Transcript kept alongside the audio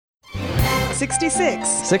66.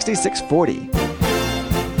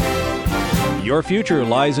 6640. Your future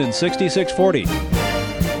lies in 6640.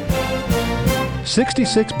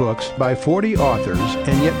 66 books by 40 authors,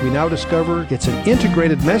 and yet we now discover it's an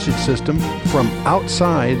integrated message system from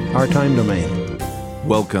outside our time domain.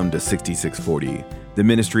 Welcome to 6640, the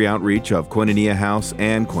ministry outreach of Koinonia House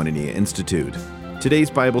and Koinonia Institute.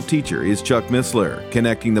 Today's Bible teacher is Chuck Missler,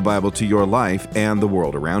 connecting the Bible to your life and the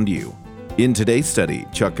world around you. In today's study,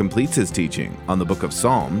 Chuck completes his teaching on the book of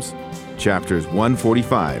Psalms, chapters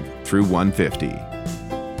 145 through 150.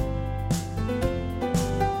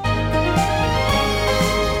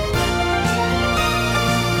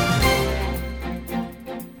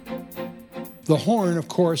 The horn, of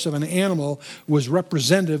course, of an animal was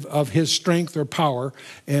representative of his strength or power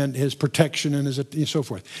and his protection and so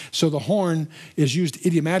forth. So the horn is used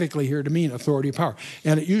idiomatically here to mean authority or power.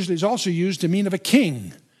 And it usually is also used to mean of a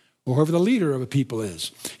king, or whoever the leader of a people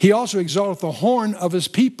is. He also exalteth the horn of his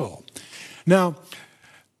people. Now,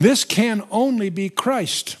 this can only be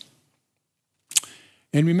Christ.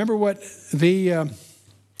 And remember what the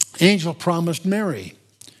angel promised Mary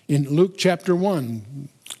in Luke chapter 1,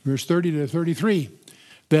 verse 30 to 33,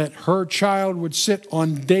 that her child would sit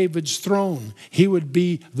on David's throne. He would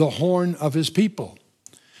be the horn of his people.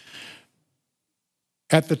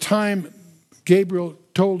 At the time Gabriel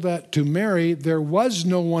told that to Mary, there was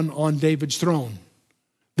no one on David's throne.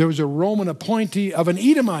 There was a Roman appointee of an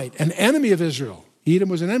Edomite, an enemy of Israel. Edom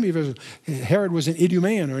was an enemy of Israel. Herod was an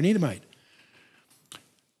Idumean or an Edomite.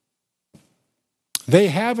 They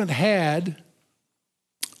haven't had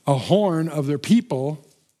a horn of their people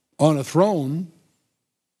on a throne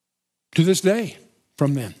to this day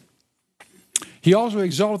from them. He also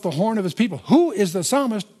exalted the horn of his people. Who is the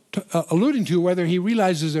psalmist alluding to, whether he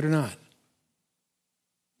realizes it or not?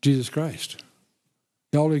 Jesus Christ.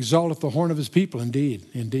 He also exalteth the horn of his people, indeed,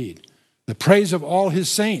 indeed. The praise of all his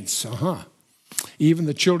saints, even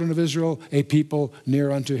the children of Israel, a people near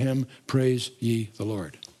unto him, praise ye the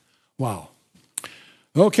Lord. Wow.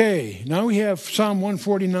 Okay, now we have Psalm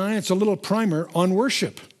 149. It's a little primer on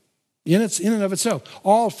worship. In and of itself.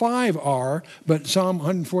 All five are, but Psalm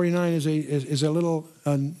 149 is a little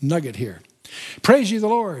nugget here. Praise ye the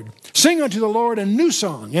Lord. Sing unto the Lord a new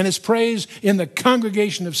song, and his praise in the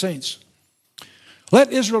congregation of saints.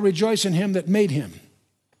 Let Israel rejoice in him that made him.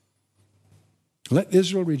 Let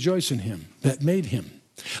Israel rejoice in him that made him.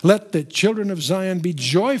 Let the children of Zion be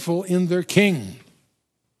joyful in their king.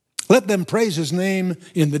 Let them praise his name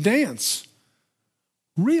in the dance.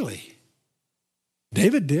 Really?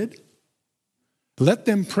 David did. Let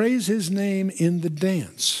them praise his name in the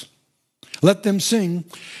dance. Let them sing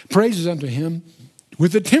praises unto him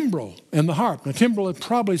with the timbrel and the harp. Now, timbrel is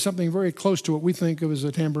probably something very close to what we think of as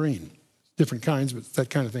a tambourine. Different kinds, but that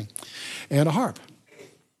kind of thing. And a harp.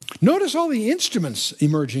 Notice all the instruments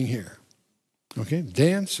emerging here. Okay,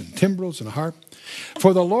 dance and timbrels and a harp.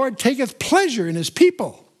 For the Lord taketh pleasure in his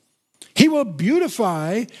people. He will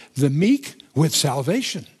beautify the meek with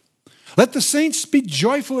salvation. Let the saints be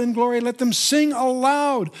joyful in glory. Let them sing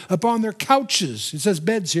aloud upon their couches. It says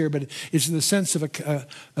beds here, but it's in the sense of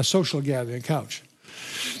a social gathering, a couch.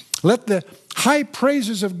 Let the high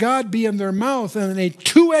praises of God be in their mouth and a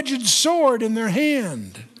two-edged sword in their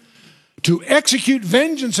hand, to execute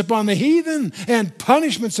vengeance upon the heathen and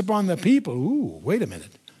punishments upon the people. Ooh, wait a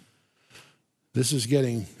minute. This is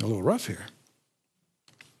getting a little rough here.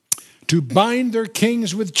 To bind their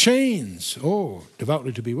kings with chains. Oh,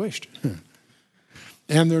 devoutly to be wished.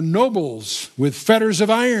 And their nobles with fetters of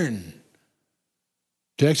iron.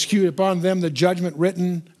 To execute upon them the judgment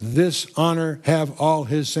written, this honor have all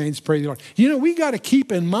his saints, praise the Lord. You know, we got to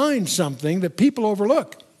keep in mind something that people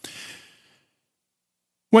overlook.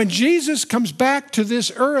 When Jesus comes back to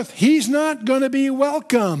this earth, he's not going to be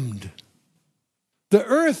welcomed. The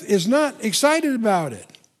earth is not excited about it.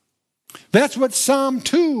 That's what Psalm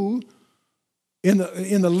 2 in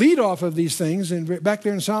the lead off of these things, and back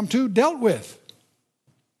there in Psalm 2, dealt with.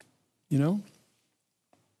 You know,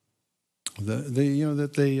 that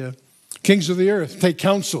the kings of the earth take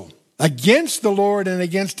counsel against the Lord and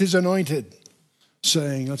against his anointed,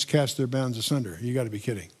 saying, let's cast their bounds asunder. You got to be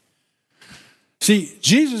kidding. See,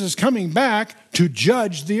 Jesus is coming back to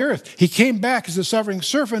judge the earth. He came back as a suffering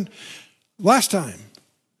servant last time.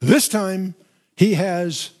 This time, he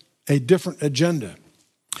has a different agenda.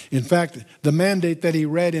 In fact, the mandate that he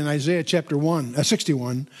read in Isaiah chapter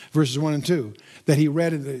 61, verses 1 and 2, that he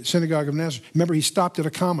read in the synagogue of Nazareth, remember, he stopped at a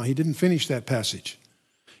comma. He didn't finish that passage.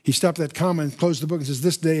 He stopped at that comma and closed the book and says,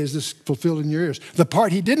 this day is this fulfilled in your ears. The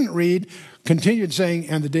part he didn't read continued saying,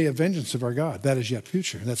 and the day of vengeance of our God. That is yet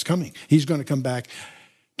future. That's coming. He's going to come back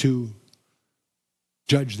to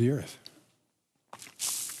judge the earth.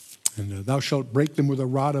 And thou shalt break them with a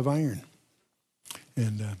rod of iron.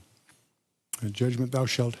 And in judgment thou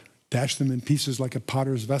shalt dash them in pieces like a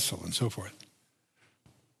potter's vessel, and so forth.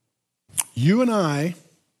 You and I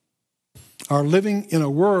are living in a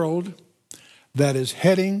world that is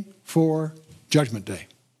heading for Judgment Day.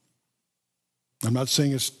 I'm not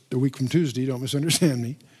saying it's a week from Tuesday, don't misunderstand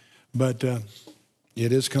me, but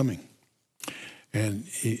it is coming. And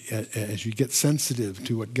as you get sensitive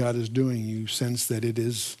to what God is doing, you sense that it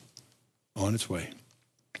is on its way.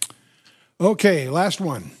 Okay, last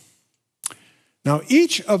one. Now,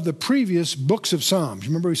 each of the previous books of Psalms,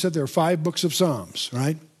 remember we said there are 5 books of Psalms,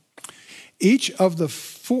 right? Each of the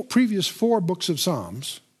previous 4 books of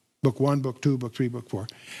Psalms, book 1, book 2, book 3, book 4,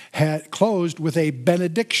 had closed with a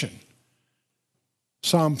benediction.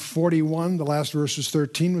 Psalm 41, the last verses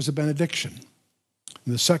 13, was a benediction.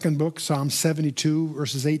 In the second book, Psalm 72,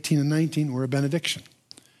 verses 18 and 19, were a benediction.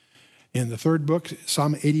 In the third book,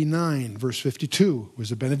 Psalm 89, verse 52,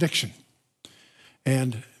 was a benediction.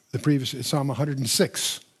 And the previous, Psalm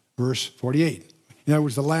 106, verse 48. In other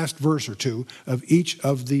words, the last verse or two of each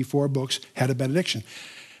of the 4 books had a benediction.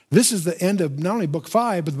 This is the end of not only book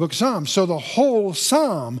 5, but the book of Psalms. So the whole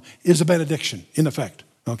psalm is a benediction, in effect,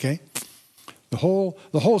 okay? The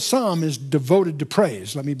whole psalm is devoted to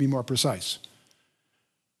praise. Let me be more precise.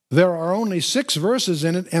 There are only 6 verses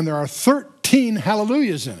in it, and there are 13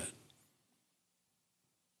 hallelujahs in it.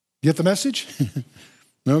 Get the message?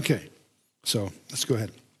 Okay, so let's go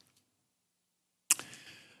ahead.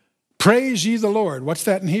 Praise ye the Lord. What's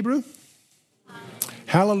that in Hebrew?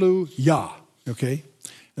 Hallelujah. Okay,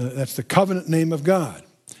 that's the covenant name of God.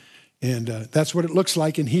 And that's what it looks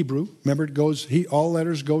like in Hebrew. Remember, it goes. All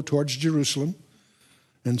letters go towards Jerusalem.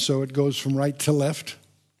 And so it goes from right to left.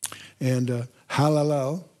 And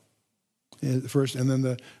Hallel first,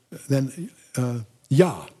 and then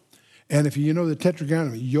Yah. And if you know the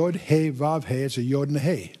tetragrammaton, Yod, He, Vav, He, it's a Yod and a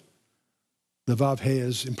He. The Vav, He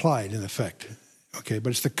is implied in effect. Okay, but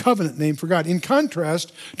it's the covenant name for God. In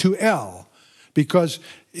contrast to El, because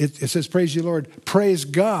it says, praise ye Lord, praise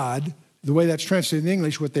God. The way that's translated in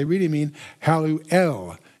English, what they really mean,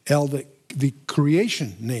 Hallel, El, the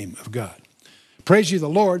creation name of God. Praise ye the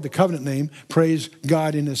Lord, the covenant name. Praise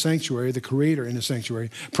God in his sanctuary, the creator in his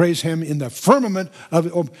sanctuary. Praise him in the firmament of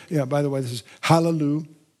it. Oh, yeah, by the way, this is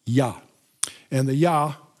hallelujah. And the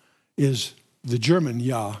Yah is the German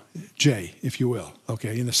Yah, J, if you will,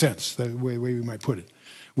 okay, in a sense, the way we might put it.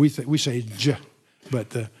 We say J,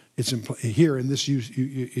 but it's here in this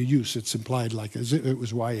use, it's implied like it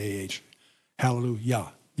was Y-A-H.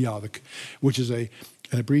 Hallelujah, Yah, which is an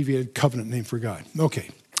abbreviated covenant name for God. Okay.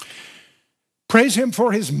 Praise him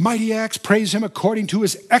for his mighty acts. Praise him according to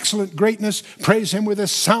his excellent greatness. Praise him with the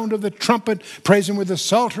sound of the trumpet. Praise him with the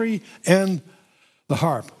psaltery and the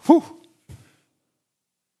harp. Whew.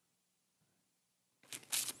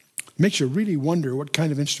 Makes you really wonder what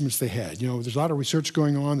kind of instruments they had. You know, there's a lot of research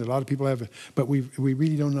going on. There's a lot of people have, but we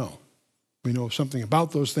really don't know. We know something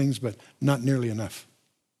about those things, but not nearly enough.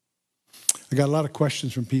 I got a lot of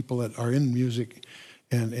questions from people that are in music,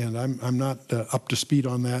 and I'm not up to speed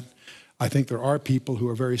on that. I think there are people who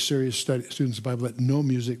are very serious students of the Bible that know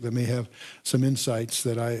music that may have some insights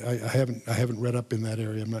that I haven't read up in that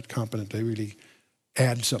area. I'm not competent to really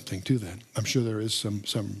add something to that. I'm sure there is some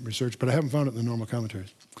research, but I haven't found it in the normal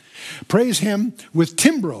commentaries. Praise him with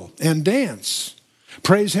timbrel and dance.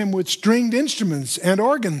 Praise him with stringed instruments and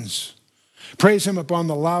organs. Praise him upon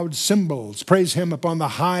the loud cymbals. Praise him upon the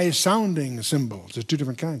high-sounding cymbals. There's 2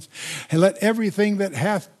 different kinds. And let everything that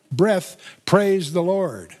hath breath praise the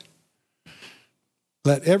Lord.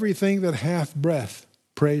 Let everything that hath breath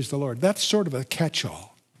praise the Lord. That's sort of a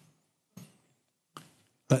catch-all.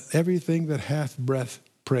 Let everything that hath breath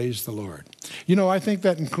praise the Lord. You know, I think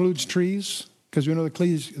that includes trees, because we know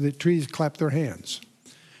the trees clap their hands.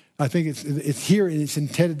 I think it's here, and it's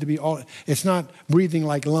intended to be all. It's not breathing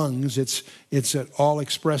like lungs. It's an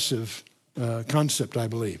all-expressive concept, I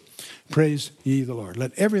believe. Praise ye the Lord.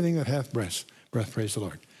 Let everything that hath breath praise the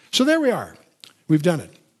Lord. So there we are. We've done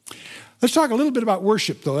it. Let's talk a little bit about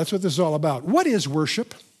worship, though. That's what this is all about. What is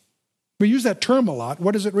worship? We use that term a lot.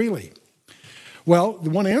 What is it really? Well,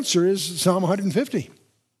 the one answer is Psalm 150.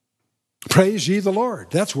 Praise ye the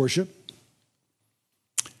Lord. That's worship.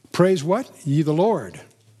 Praise what? Ye the Lord.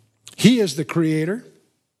 He is the creator.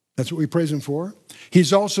 That's what we praise him for.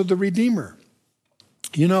 He's also the redeemer.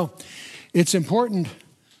 You know, it's important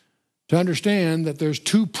to understand that there's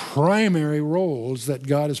 2 primary roles that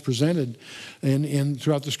God has presented in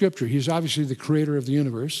throughout the Scripture. He's obviously the creator of the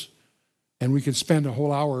universe, and we could spend a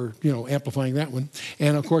whole hour, amplifying that one.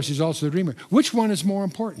 And of course, he's also the redeemer. Which one is more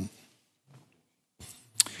important?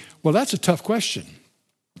 Well, that's a tough question.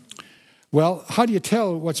 Well, how do you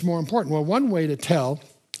tell what's more important? Well, one way to tell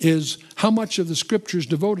is how much of the Scripture is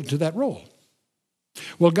devoted to that role.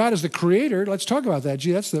 Well, God is the creator. Let's talk about that.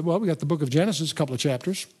 Gee, we got the book of Genesis, a couple of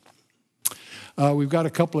chapters. We've got a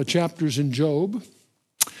couple of chapters in Job.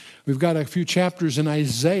 We've got a few chapters in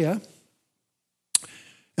Isaiah.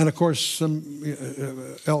 And, of course, some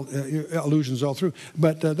allusions all through.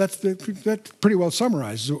 But that pretty well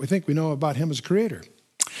summarizes what we think we know about him as a creator.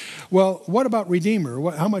 Well, what about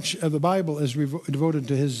Redeemer? How much of the Bible is devoted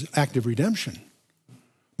to his act of redemption?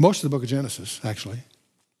 Most of the book of Genesis, actually.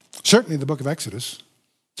 Certainly the book of Exodus.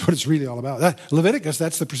 That's what it's really all about. Leviticus,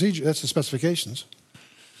 that's the procedure, that's the specifications.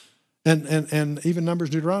 And even Numbers,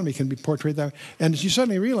 Deuteronomy can be portrayed that way. And you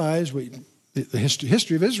suddenly realize the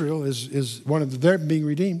history of Israel is one of their being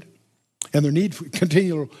redeemed, and their need for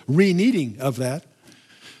continual re-needing of that.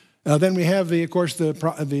 Then we have, the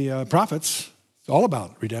prophets. It's all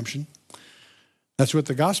about redemption. That's what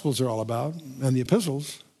the Gospels are all about, and the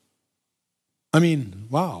epistles. I mean,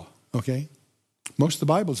 wow, okay. Most of the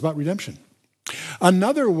Bible is about redemption.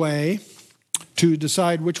 Another way to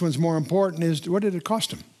decide which one's more important is, what did it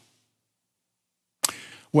cost him?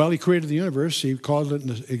 Well, he created the universe. He caused it,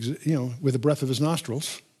 with the breath of his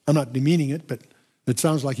nostrils. I'm not demeaning it, but it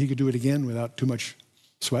sounds like he could do it again without too much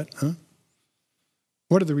sweat, huh?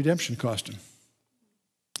 What did the redemption cost him?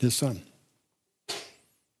 His son.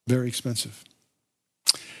 Very expensive.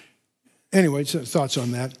 Anyway, so thoughts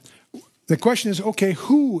on that. The question is, okay,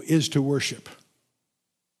 who is to worship?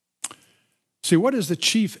 See, what is the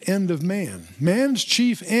chief end of man? Man's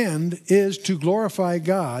chief end is to glorify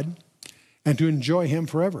God and to enjoy him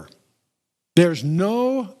forever. There's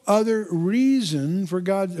no other reason for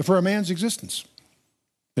a man's existence.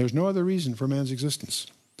 There's no other reason for man's existence.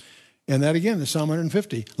 And that again is Psalm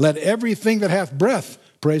 150. Let everything that hath breath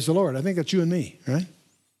praise the Lord. I think that's you and me, right?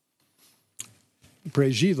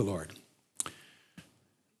 Praise ye the Lord.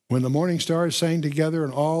 When the morning stars sang together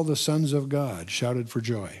and all the sons of God shouted for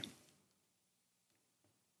joy.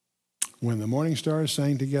 When the morning stars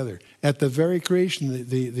sang together. At the very creation,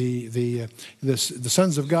 the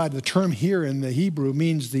sons of God, the term here in the Hebrew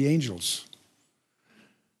means the angels.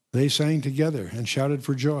 They sang together and shouted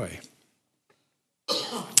for joy.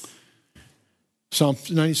 Psalm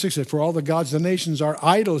 96 said, for all the gods of the nations are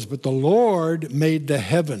idols, but the Lord made the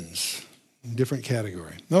heavens. Different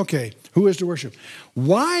category. Okay, who is to worship?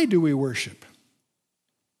 Why do we worship?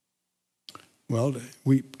 Well,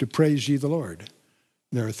 to praise ye the Lord.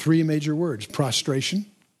 There are three major words. Prostration.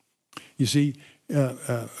 You see,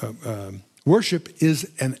 worship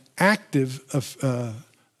is an active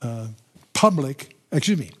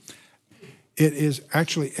it is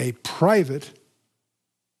actually a private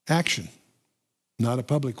action, not a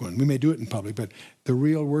public one. We may do it in public, but the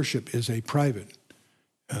real worship is a private.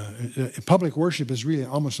 Public worship is really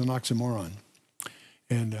almost an oxymoron.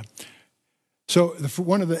 And so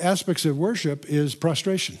one of the aspects of worship is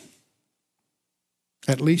prostration.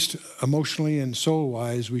 At least emotionally and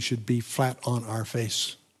soul-wise, we should be flat on our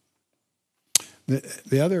face.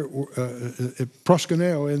 The other,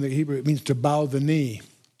 proskuneo in the Hebrew, it means to bow the knee.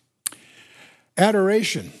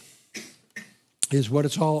 Adoration is what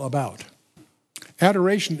it's all about.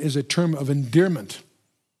 Adoration is a term of endearment.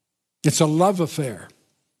 It's a love affair.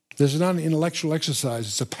 This is not an intellectual exercise.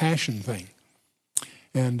 It's a passion thing.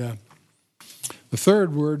 And the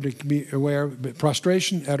third word to be aware of,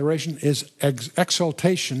 prostration, adoration, is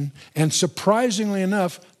exaltation, and surprisingly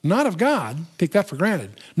enough, not of God, take that for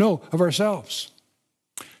granted, no, of ourselves.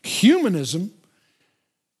 Humanism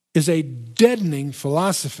is a deadening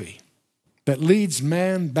philosophy that leads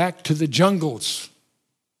man back to the jungles.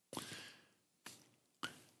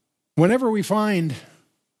 Whenever we find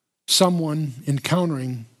someone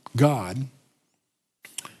encountering God,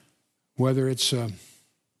 whether it's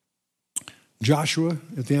Joshua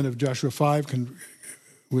at the end of Joshua 5,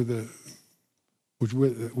 with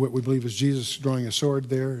what we believe is Jesus drawing a sword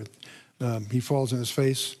there, he falls on his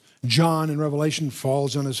face. John in Revelation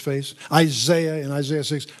falls on his face. Isaiah in Isaiah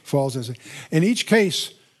 6 falls on his face. In each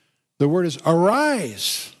case, the word is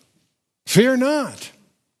arise, fear not.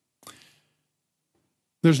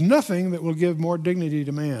 There's nothing that will give more dignity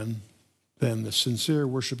to man than the sincere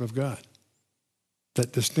worship of God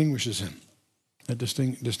that distinguishes him.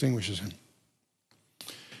 Distinguishes him.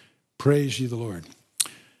 Praise ye the Lord.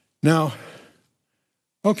 Now,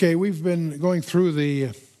 okay, we've been going through the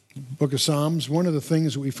book of Psalms. One of the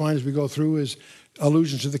things that we find as we go through is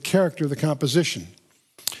allusions to the character of the composition.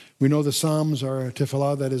 We know the Psalms are a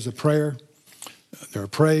tefillah, that is a prayer. They're a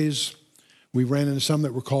praise. We ran into some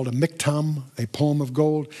that were called a miktam, a poem of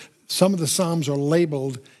gold. Some of the psalms are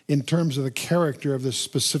labeled in terms of the character of the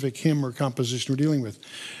specific hymn or composition we're dealing with.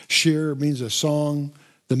 Shir means a song.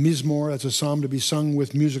 The Mizmor, that's a psalm to be sung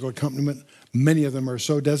with musical accompaniment. Many of them are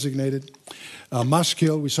so designated.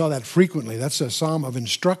 Maskil, we saw that frequently. That's a psalm of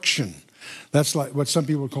instruction. That's like what some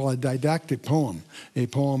people call a didactic poem, a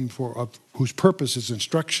poem whose purpose is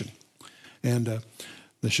instruction. And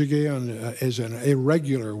the Shiggaion is an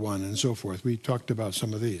irregular one and so forth. We talked about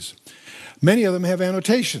some of these. Many of them have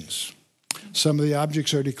annotations. Some of the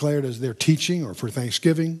objects are declared as their teaching or for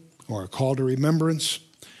thanksgiving or a call to remembrance.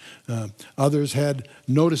 Others had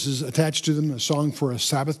notices attached to them, a song for a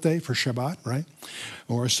Sabbath day, for Shabbat, right?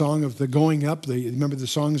 Or a song of the going up. Remember the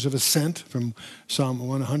songs of ascent from Psalm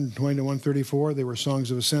 120 to 134? They were songs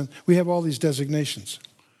of ascent. We have all these designations.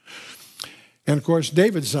 And, of course,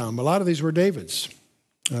 David's psalm. A lot of these were David's.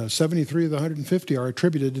 73 of the 150 are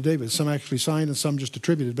attributed to David. Some actually signed and some just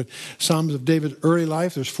attributed. But Psalms of David's early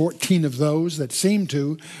life, there's 14 of those that seem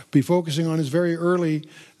to be focusing on his very early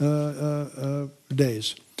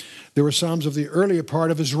days. There were Psalms of the earlier part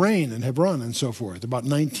of his reign in Hebron and so forth, about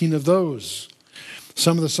 19 of those.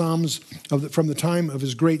 Some of the Psalms from the time of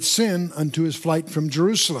his great sin unto his flight from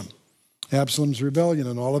Jerusalem, Absalom's rebellion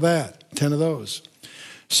and all of that, 10 of those.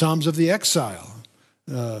 Psalms of the exile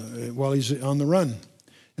while he's on the run.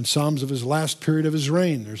 And Psalms of his last period of his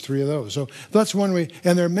reign, there's 3 of those. So that's one way.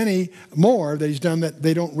 And there are many more that he's done that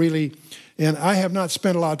they don't really, and I have not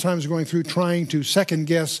spent a lot of time going through trying to second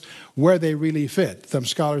guess where they really fit. Some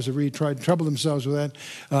scholars have really tried to trouble themselves with that.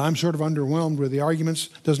 I'm sort of underwhelmed with the arguments.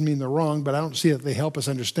 Doesn't mean they're wrong, but I don't see that they help us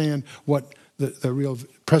understand what the real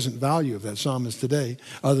present value of that psalm is today,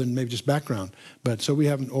 other than maybe just background. But so we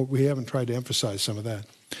haven't tried to emphasize some of that.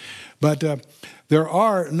 But there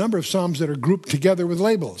are a number of psalms that are grouped together with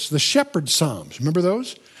labels. The shepherd psalms, remember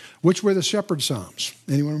those? Which were the shepherd psalms?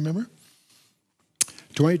 Anyone remember?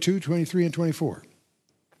 22, 23, and 24.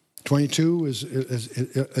 22 is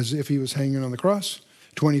as if he was hanging on the cross.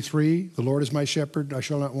 23, the Lord is my shepherd, I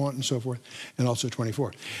shall not want, and so forth. And also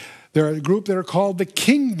 24. There are a group that are called the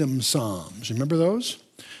kingdom psalms. Remember those?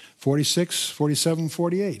 46, 47,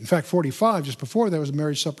 48. In fact, 45, just before that, was the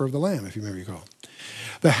marriage supper of the Lamb, if you may recall.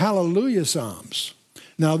 The Hallelujah Psalms.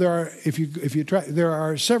 Now, there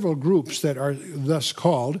are several groups that are thus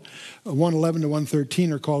called. 111 to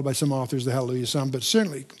 113 are called by some authors the Hallelujah Psalm, but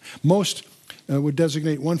certainly most would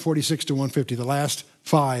designate 146 to 150, the last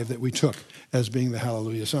 5 that we took as being the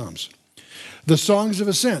Hallelujah Psalms. The Songs of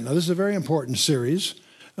Ascent. Now, this is a very important series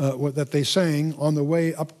that they sang on the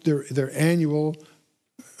way up their annual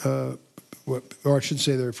or I should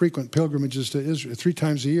say their frequent pilgrimages to Israel. 3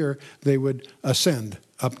 times a year, they would ascend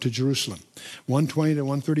up to Jerusalem. 120 to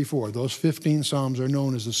 134. Those 15 psalms are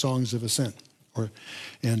known as the Songs of Ascent.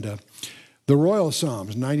 The Royal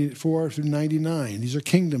Psalms, 94 through 99. These are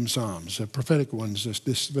kingdom psalms, prophetic ones,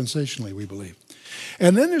 dispensationally, we believe.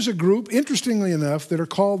 And then there's a group, interestingly enough, that are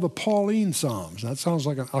called the Pauline Psalms. That sounds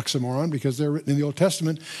like an oxymoron because they're written in the Old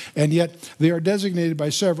Testament, and yet they are designated by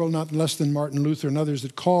several, not less than Martin Luther and others,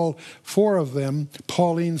 that call 4 of them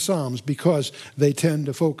Pauline Psalms because they tend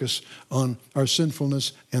to focus on our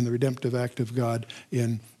sinfulness and the redemptive act of God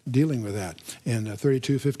in dealing with that. And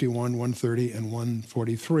 32, 51, 130, and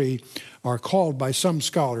 143 are called by some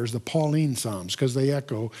scholars the Pauline Psalms because they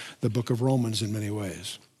echo the book of Romans in many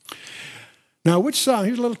ways. Now, which psalm,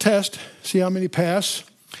 here's a little test, see how many pass.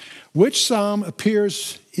 Which psalm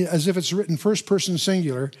appears as if it's written first person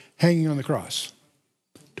singular, hanging on the cross?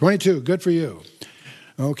 22, good for you.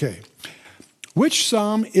 Okay. Which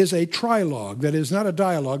psalm is a trilogue, that is not a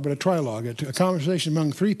dialogue, but a trilogue, a conversation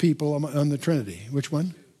among 3 people on the Trinity? Which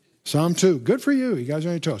one? Psalm 2, good for you. You guys are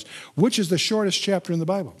on your toes. Which is the shortest chapter in the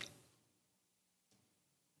Bible?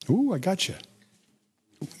 Ooh, I got you.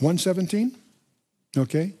 117?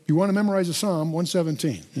 Okay. You want to memorize a psalm,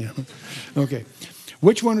 117. Yeah. Okay.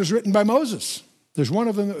 Which one was written by Moses? There's one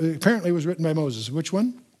of them that apparently was written by Moses. Which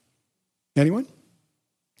one? Anyone?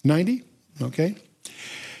 90? Okay.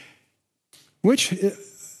 Which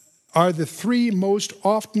are the 3 most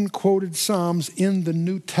often quoted psalms in the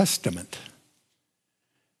New Testament?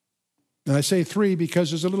 And I say 3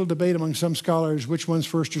 because there's a little debate among some scholars which one's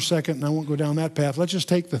first or second, and I won't go down that path. Let's just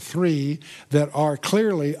take the 3 that are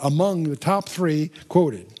clearly among the top 3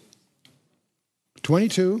 quoted.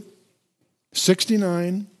 22,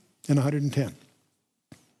 69, and 110.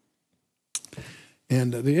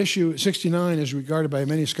 And the issue, 69 is regarded by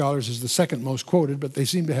many scholars as the second most quoted, but they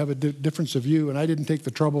seem to have a difference of view, and I didn't take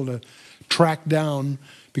the trouble to track down,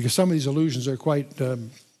 because some of these allusions are quite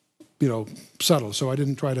subtle, so I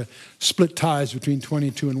didn't try to split ties between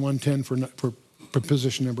 22 and 110 for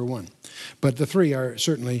position number 1. But the 3 are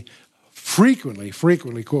certainly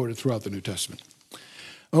frequently quoted throughout the New Testament.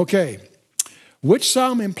 Okay. Which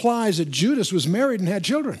psalm implies that Judas was married and had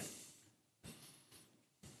children?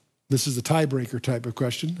 This is the tiebreaker type of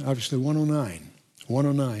question. Obviously, 109.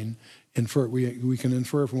 109. We can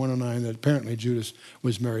infer from 109 that apparently Judas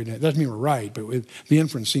was married. It doesn't mean we're right, but the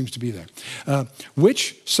inference seems to be there.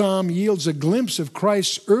 Which psalm yields a glimpse of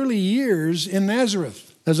Christ's early years in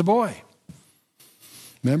Nazareth as a boy?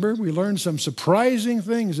 Remember, we learned some surprising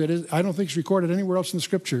things that I don't think is recorded anywhere else in the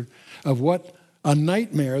Scripture of what a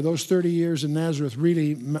nightmare those 30 years in Nazareth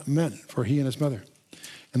really meant for he and his mother.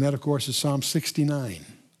 And that, of course, is Psalm 69.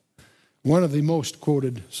 One of the most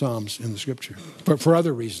quoted Psalms in the Scripture. But for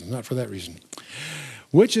other reasons, not for that reason.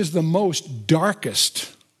 Which is the most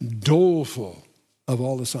darkest, doleful of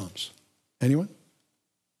all the Psalms? Anyone?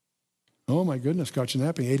 Oh my goodness, got you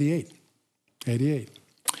napping. 88. 88.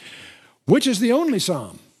 Which is the only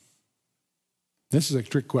Psalm? This is a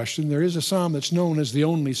trick question. There is a psalm that's known as the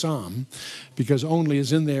only psalm because only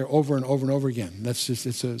is in there over and over and over again. That's just,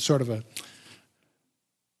 it's a sort of a,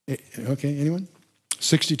 okay, anyone?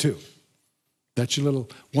 62. That's your little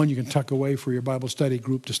one you can tuck away for your Bible study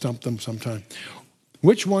group to stump them sometime.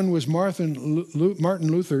 Which one was Martin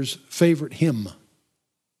Luther's favorite hymn?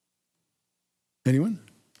 Anyone?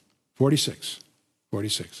 46.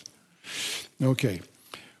 46. Okay.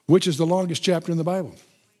 Which is the longest chapter in the Bible?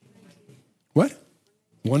 What?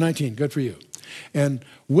 119. Good for you. And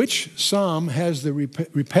which psalm has the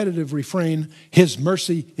repetitive refrain, His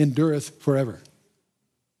mercy endureth forever?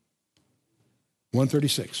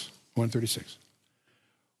 136. 136.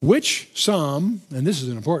 Which psalm, and this is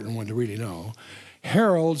an important one to really know,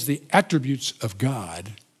 heralds the attributes of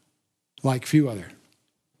God like few other?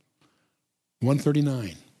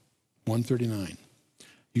 139. 139.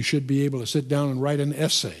 You should be able to sit down and write an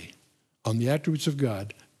essay on the attributes of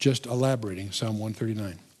God, just elaborating Psalm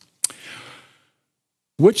 139.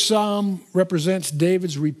 Which psalm represents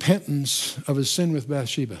David's repentance of his sin with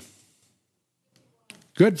Bathsheba?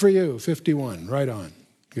 Good for you, 51, right on,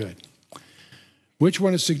 good. Which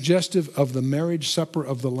one is suggestive of the marriage supper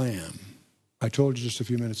of the Lamb? I told you just a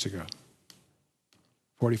few minutes ago.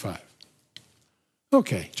 45.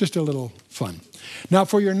 Okay, just a little fun. Now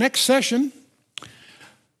for your next session,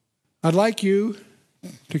 I'd like you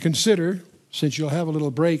to consider, since you'll have a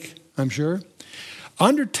little break, I'm sure,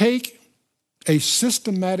 undertake a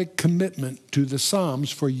systematic commitment to the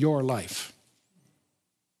Psalms for your life.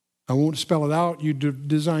 I won't spell it out. You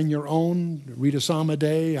design your own, read a psalm a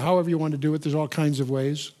day, however you want to do it. There's all kinds of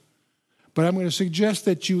ways. But I'm going to suggest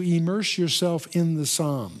that you immerse yourself in the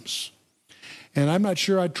Psalms. And I'm not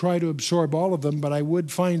sure I'd try to absorb all of them, but I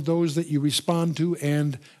would find those that you respond to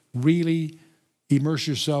and really immerse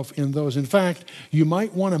yourself in those. In fact, you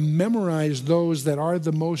might want to memorize those that are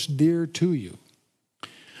the most dear to you.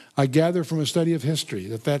 I gather from a study of history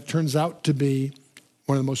that turns out to be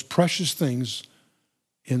one of the most precious things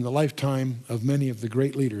in the lifetime of many of the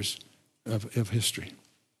great leaders of history,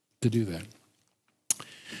 to do that.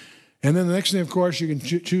 And then the next thing, of course, you can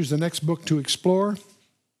choose the next book to explore,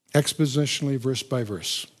 expositionally, verse by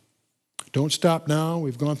verse. Don't stop now.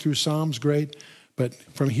 We've gone through Psalms, great. But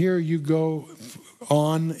from here, you go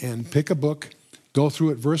on and pick a book, go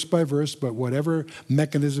through it verse by verse, but whatever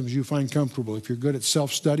mechanisms you find comfortable. If you're good at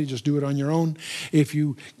self-study, just do it on your own. If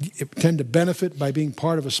you tend to benefit by being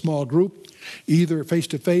part of a small group, either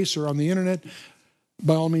face-to-face or on the internet,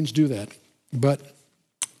 by all means do that. But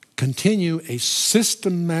continue a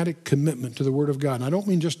systematic commitment to the Word of God. And I don't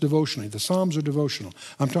mean just devotionally. The Psalms are devotional.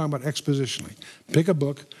 I'm talking about expositionally. Pick a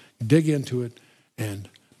book, dig into it, and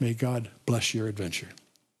may God bless your adventure.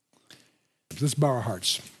 Let's bow our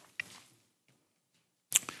hearts.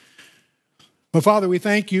 Well, Father, we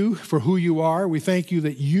thank you for who you are. We thank you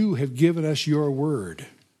that you have given us your word.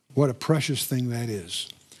 What a precious thing that is.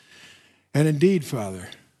 And indeed, Father,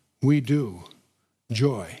 we do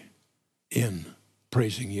joy in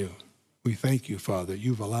praising you. We thank you, Father,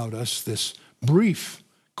 you've allowed us this brief,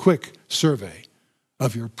 quick survey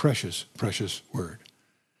of your precious, precious word.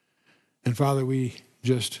 And Father, we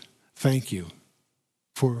just thank you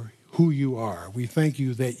for who you are. We thank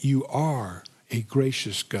you that you are a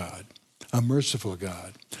gracious God, a merciful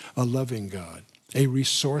God, a loving God, a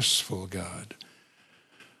resourceful God.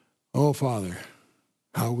 Oh, Father,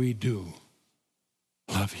 how we do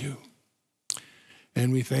love you.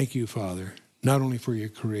 And we thank you, Father, not only for your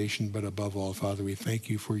creation, but above all, Father, we thank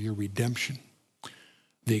you for your redemption,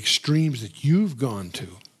 the extremes that you've gone to,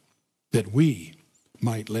 that we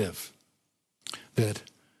might live, that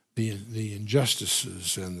the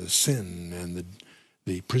injustices and the sin and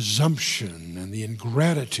the presumption and the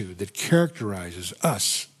ingratitude that characterizes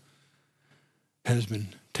us has been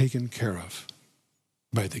taken care of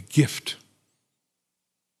by the gift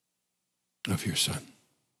of your Son.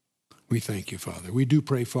 We thank you, Father. We do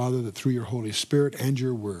pray, Father, that through your Holy Spirit and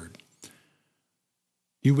your word,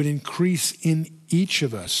 you would increase in each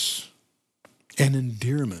of us an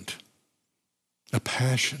endearment, a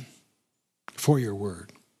passion for your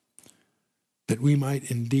word, that we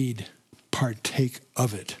might indeed partake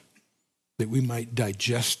of it, that we might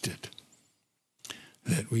digest it,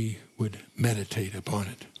 that we would meditate upon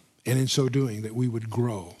it, and in so doing, that we would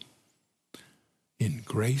grow in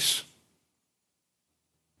grace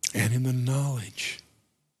and in the knowledge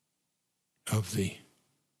of the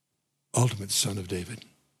ultimate Son of David,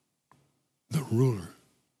 the ruler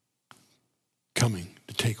coming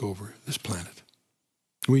to take over this planet.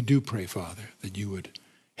 We do pray, Father, that you would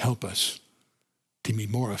help us to be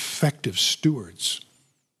more effective stewards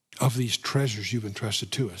of these treasures you've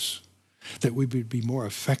entrusted to us, that we would be more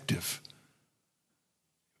effective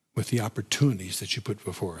with the opportunities that you put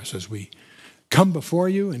before us as we come before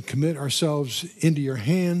you and commit ourselves into your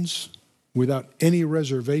hands without any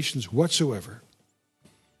reservations whatsoever.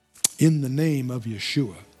 In the name of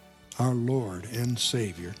Yeshua, our Lord and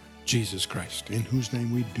Savior, Jesus Christ, in whose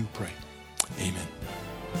name we do pray. Amen.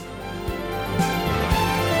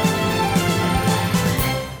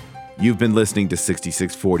 You've been listening to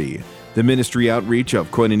 6640, the ministry outreach of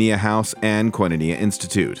Koinonia House and Koinonia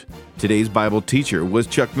Institute. Today's Bible teacher was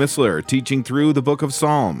Chuck Missler, teaching through the book of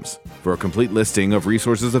Psalms. For a complete listing of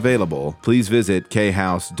resources available, please visit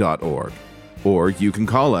khouse.org. Or you can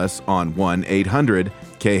call us on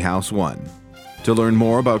 1-800-KHOUSE-1. To learn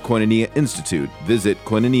more about Koinonia Institute, visit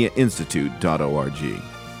koinoniainstitute.org.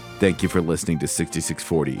 Thank you for listening to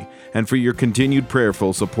 6640 and for your continued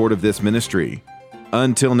prayerful support of this ministry.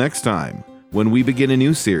 Until next time, when we begin a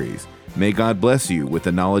new series, may God bless you with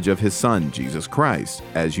the knowledge of His Son, Jesus Christ,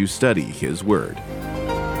 as you study His Word.